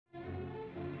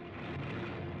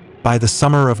By the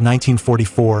summer of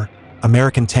 1944,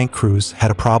 American tank crews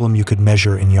had a problem you could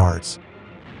measure in yards.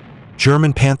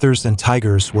 German Panthers and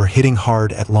Tigers were hitting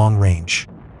hard at long range.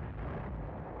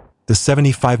 The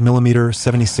 75mm,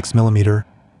 76mm,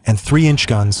 and 3-inch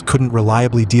guns couldn't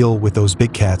reliably deal with those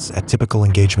big cats at typical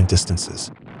engagement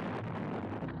distances.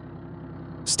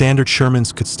 Standard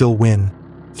Shermans could still win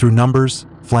through numbers,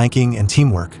 flanking, and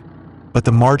teamwork, but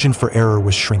the margin for error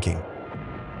was shrinking.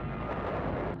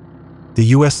 The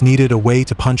US needed a way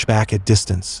to punch back at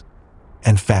distance,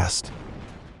 and fast.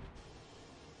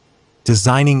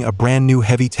 Designing a brand new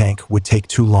heavy tank would take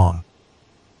too long.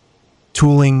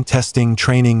 Tooling, testing,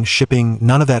 training, shipping,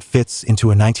 none of that fits into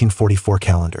a 1944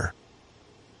 calendar.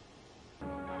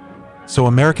 So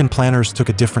American planners took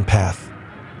a different path.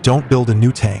 Don't build a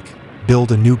new tank,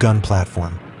 build a new gun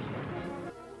platform.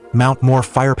 Mount more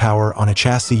firepower on a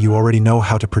chassis you already know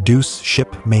how to produce,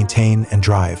 ship, maintain, and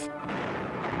drive.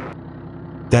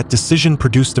 That decision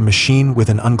produced a machine with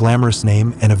an unglamorous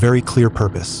name and a very clear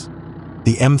purpose: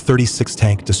 the M36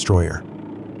 tank destroyer.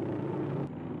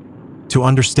 To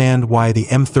understand why the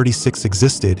M36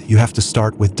 existed, you have to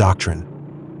start with doctrine.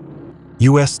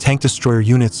 US tank destroyer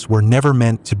units were never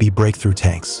meant to be breakthrough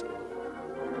tanks.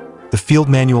 The field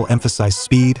manual emphasized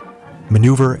speed,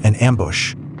 maneuver, and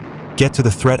ambush. Get to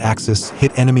the threat axis,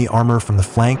 hit enemy armor from the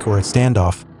flank or at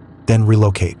standoff, then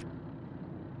relocate.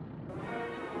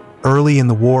 Early in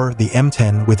the war, the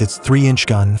M10 with its 3-inch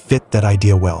gun fit that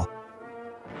idea well.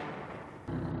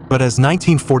 But as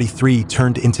 1943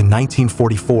 turned into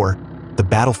 1944, the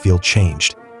battlefield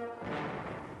changed.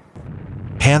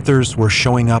 Panthers were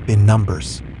showing up in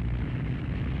numbers.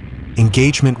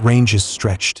 Engagement ranges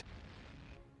stretched.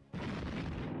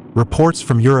 Reports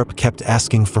from Europe kept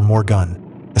asking for more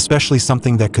gun, especially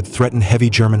something that could threaten heavy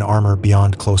German armor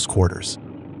beyond close quarters.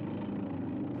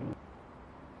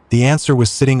 The answer was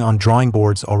sitting on drawing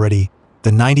boards already: the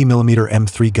 90mm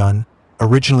M3 gun,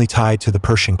 originally tied to the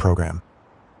Pershing program.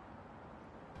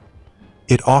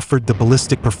 It offered the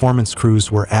ballistic performance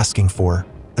crews were asking for,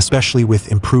 especially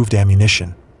with improved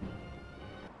ammunition.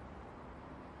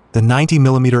 The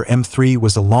 90mm M3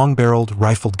 was a long-barreled,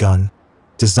 rifled gun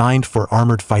designed for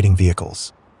armored fighting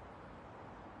vehicles.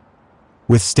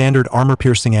 With standard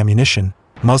armor-piercing ammunition,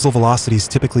 muzzle velocities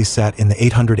typically sat in the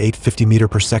 800-850 meter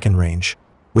per second range.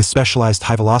 With specialized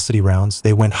high-velocity rounds,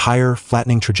 they went higher,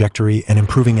 flattening trajectory and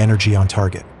improving energy on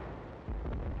target.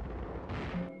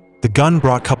 The gun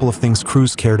brought a couple of things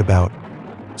crews cared about: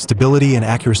 stability and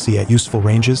accuracy at useful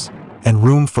ranges, and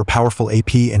room for powerful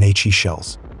AP and HE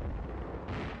shells.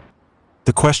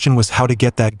 The question was how to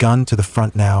get that gun to the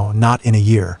front now, not in a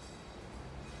year.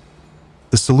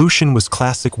 The solution was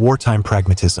classic wartime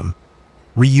pragmatism: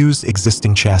 reuse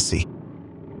existing chassis.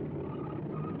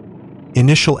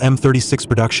 Initial M36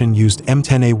 production used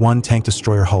M10A1 tank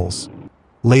destroyer hulls.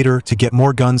 Later, to get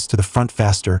more guns to the front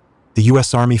faster, the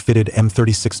US Army fitted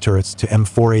M36 turrets to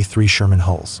M4A3 Sherman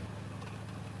hulls.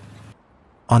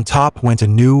 On top went a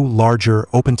new, larger,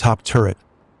 open-top turret,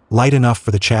 light enough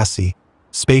for the chassis,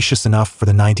 spacious enough for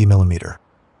the 90mm.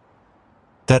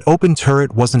 That open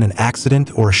turret wasn't an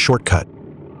accident or a shortcut.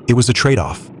 It was a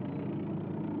trade-off.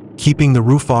 Keeping the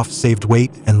roof off saved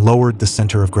weight and lowered the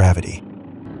center of gravity.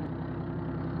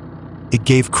 It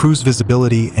gave crews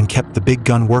visibility and kept the big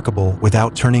gun workable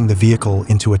without turning the vehicle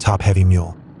into a top-heavy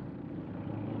mule.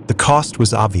 The cost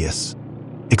was obvious: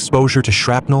 exposure to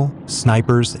shrapnel,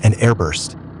 snipers, and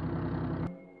airburst.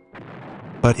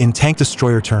 But in tank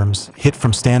destroyer terms, hit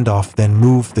from standoff then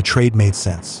move, the trade made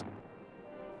sense.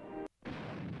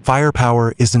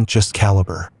 Firepower isn't just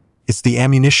caliber. It's the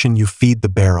ammunition you feed the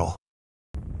barrel.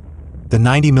 The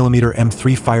 90mm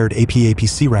M3 fired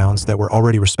AP-APC rounds that were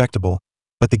already respectable,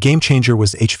 but the game changer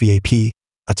was HVAP,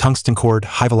 a tungsten-cored,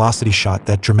 high-velocity shot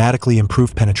that dramatically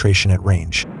improved penetration at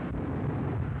range.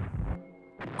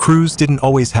 Crews didn't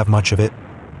always have much of it.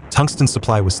 Tungsten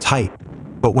supply was tight,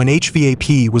 but when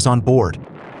HVAP was on board,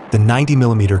 the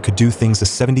 90mm could do things a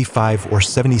 75 or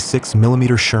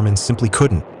 76mm Sherman simply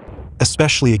couldn't,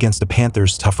 especially against the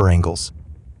Panther's tougher angles.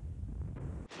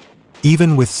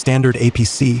 Even with standard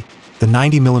APC, the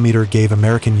 90mm gave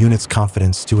American units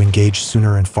confidence to engage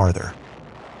sooner and farther.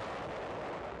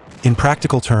 In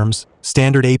practical terms,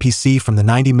 standard APC from the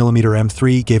 90mm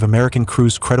M3 gave American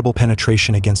crews credible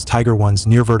penetration against Tiger I's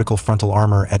near-vertical frontal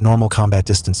armor at normal combat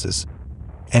distances,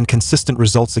 and consistent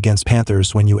results against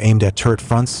Panthers when you aimed at turret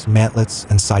fronts, mantlets,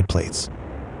 and side plates.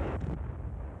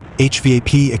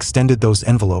 HVAP extended those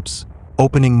envelopes,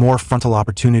 opening more frontal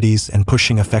opportunities and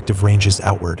pushing effective ranges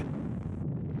outward.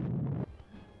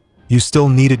 You still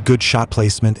needed good shot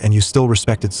placement and you still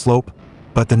respected slope,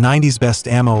 but the 90's best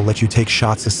ammo let you take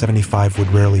shots a 75 would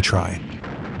rarely try.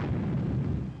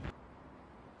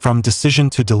 From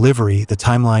decision to delivery, the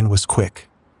timeline was quick.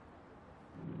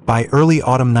 By early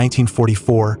autumn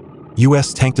 1944,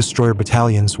 U.S. tank destroyer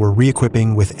battalions were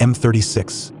re-equipping with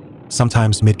M36,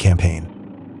 sometimes mid-campaign.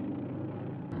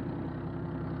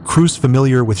 Crews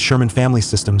familiar with Sherman family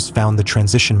systems found the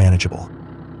transition manageable.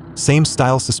 Same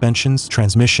style suspensions,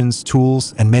 transmissions,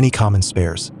 tools, and many common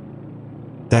spares.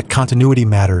 That continuity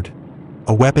mattered.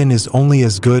 A weapon is only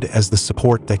as good as the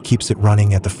support that keeps it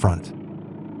running at the front.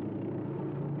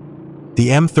 The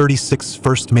M36's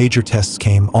first major tests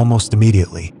came almost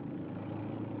immediately.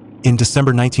 In December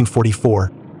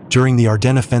 1944, during the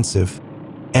Ardennes offensive,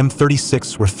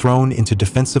 M36 were thrown into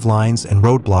defensive lines and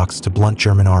roadblocks to blunt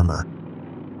German armor.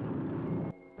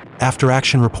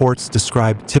 After-action reports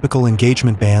described typical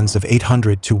engagement bands of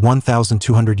 800 to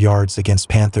 1,200 yards against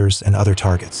Panthers and other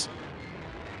targets.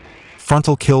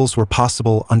 Frontal kills were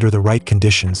possible under the right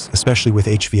conditions, especially with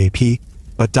HVAP,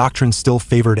 but doctrine still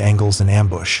favored angles and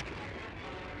ambush.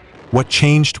 What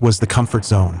changed was the comfort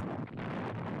zone.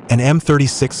 An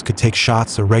M36 could take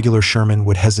shots a regular Sherman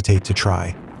would hesitate to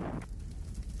try.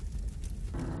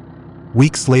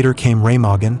 Weeks later came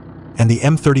Remagen, and the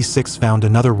M36 found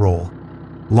another role: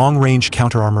 long-range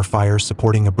counter-armor fire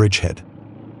supporting a bridgehead.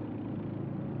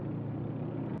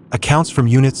 Accounts from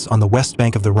units on the west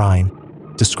bank of the Rhine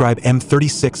describe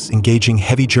M36 engaging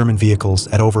heavy German vehicles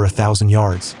at over 1,000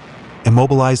 yards,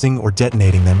 immobilizing or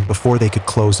detonating them before they could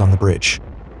close on the bridge.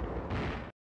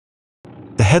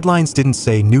 The headlines didn't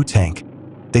say new tank,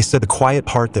 they said the quiet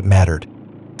part that mattered.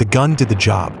 The gun did the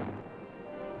job.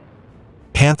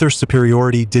 Panther's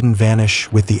superiority didn't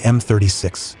vanish with the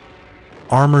M36.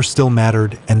 Armor still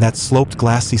mattered, and that sloped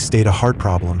glacis stayed a hard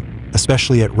problem,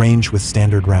 especially at range with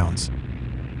standard rounds.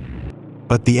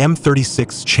 But the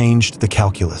M36 changed the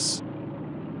calculus.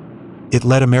 It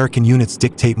let American units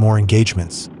dictate more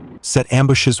engagements, set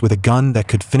ambushes with a gun that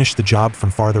could finish the job from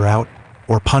farther out,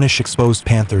 or punish exposed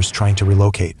Panthers trying to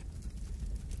relocate.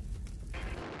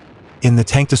 In the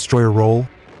tank destroyer role,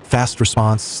 fast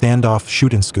response, standoff,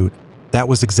 shoot and scoot, that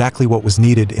was exactly what was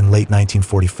needed in late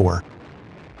 1944.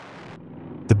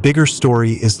 The bigger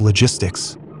story is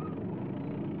logistics.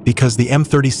 Because the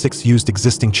M36 used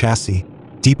existing chassis,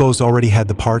 depots already had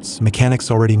the parts, mechanics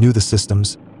already knew the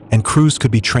systems, and crews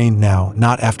could be trained now,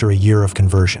 not after a year of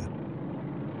conversion.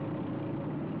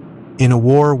 In a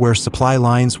war where supply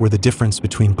lines were the difference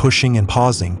between pushing and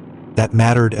pausing, that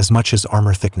mattered as much as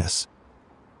armor thickness.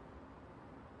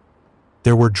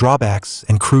 There were drawbacks,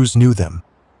 and crews knew them.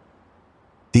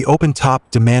 The open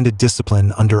top demanded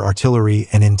discipline under artillery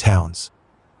and in towns.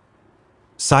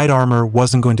 Side armor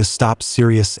wasn't going to stop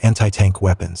serious anti-tank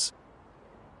weapons.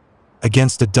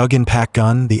 Against a dug-in pack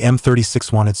gun, the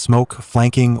M36 wanted smoke,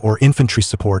 flanking, or infantry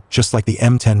support just like the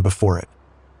M10 before it.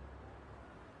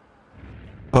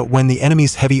 But when the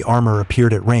enemy's heavy armor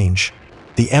appeared at range,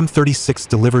 the M36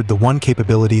 delivered the one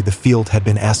capability the field had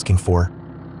been asking for: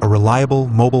 a reliable,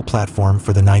 mobile platform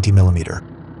for the 90mm.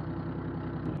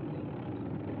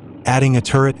 Adding a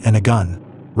turret and a gun,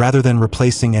 rather than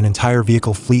replacing an entire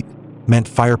vehicle fleet, meant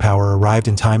firepower arrived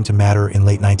in time to matter in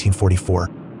late 1944.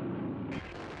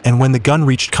 And when the gun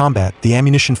reached combat, the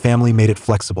ammunition family made it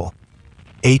flexible.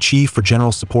 HE for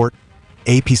general support,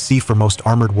 APC for most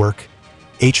armored work,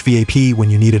 HVAP when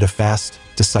you needed a fast,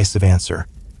 decisive answer.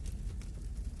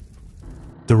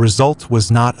 The result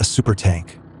was not a super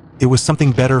tank. It was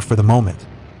something better for the moment.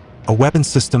 A weapon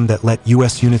system that let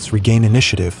US units regain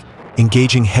initiative,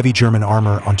 engaging heavy German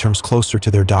armor on terms closer to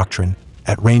their doctrine,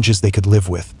 at ranges they could live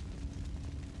with.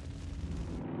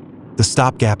 The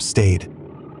stopgap stayed.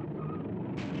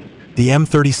 The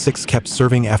M36 kept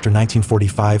serving after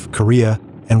 1945, Korea,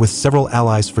 and with several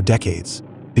allies for decades,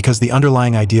 because the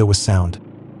underlying idea was sound.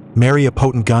 Marry a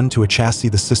potent gun to a chassis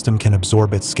the system can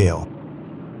absorb at scale.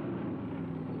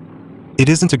 It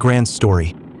isn't a grand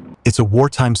story. It's a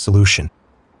wartime solution.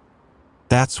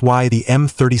 That's why the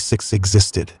M36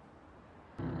 existed.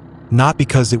 Not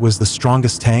because it was the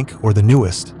strongest tank or the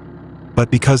newest, but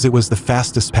because it was the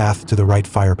fastest path to the right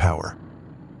firepower.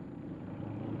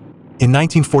 In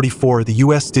 1944, the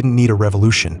US didn't need a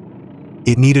revolution.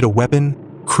 It needed a weapon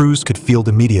crews could field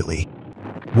immediately.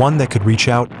 One that could reach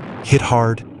out, hit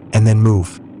hard, and then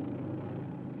move.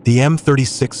 The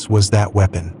M36 was that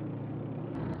weapon.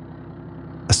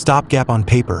 A stopgap on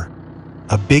paper,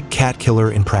 a big cat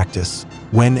killer in practice,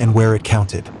 when and where it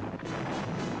counted.